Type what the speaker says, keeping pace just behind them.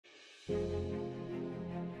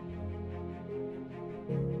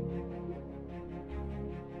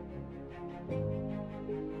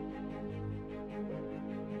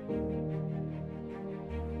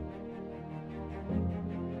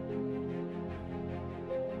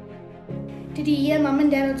Did you hear Mum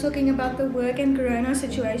and Dad are talking about the work and corona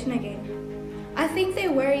situation again? I think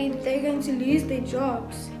they're worried they're going to lose their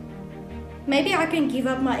jobs. Maybe I can give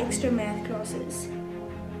up my extra math classes.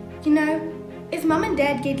 You know, if Mum and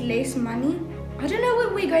Dad get less money, I don't know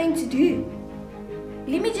what we're going to do.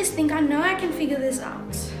 Let me just think, I know I can figure this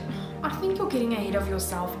out. I think you're getting ahead of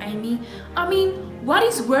yourself, Amy. I mean, what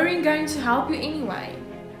is worrying going to help you anyway?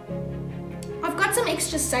 I've got some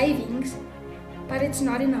extra savings, but it's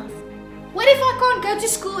not enough. What if I can't go to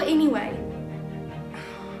school anyway?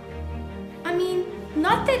 I mean,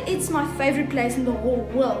 not that it's my favorite place in the whole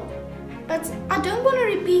world, but I don't want to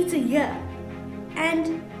repeat a year.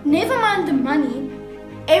 And never mind the money,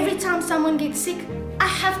 every time someone gets sick, I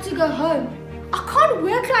have to go home. I can't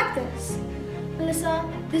work like this. Melissa,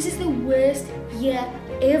 this is the worst year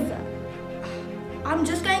ever. I'm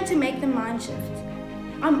just going to make the mind shift.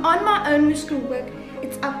 I'm on my own with schoolwork.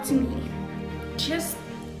 It's up to me. Just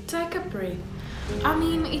take a breath. I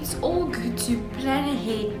mean, it's all good to plan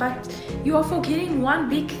ahead, but you are forgetting one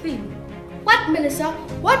big thing. What, Melissa?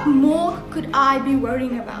 What more could I be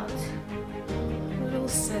worrying about? Little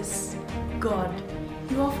sis, God.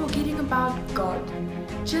 You are forgetting about God.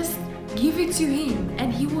 Just give it to Him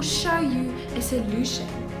and He will show you a solution.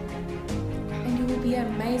 And you will be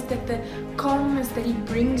amazed at the calmness that He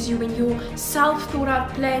brings you when your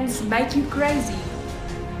self-thought-out plans make you crazy.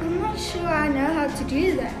 I'm not sure I know how to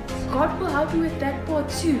do that. God will help you with that part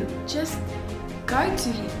too. Just go to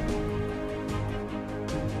Him.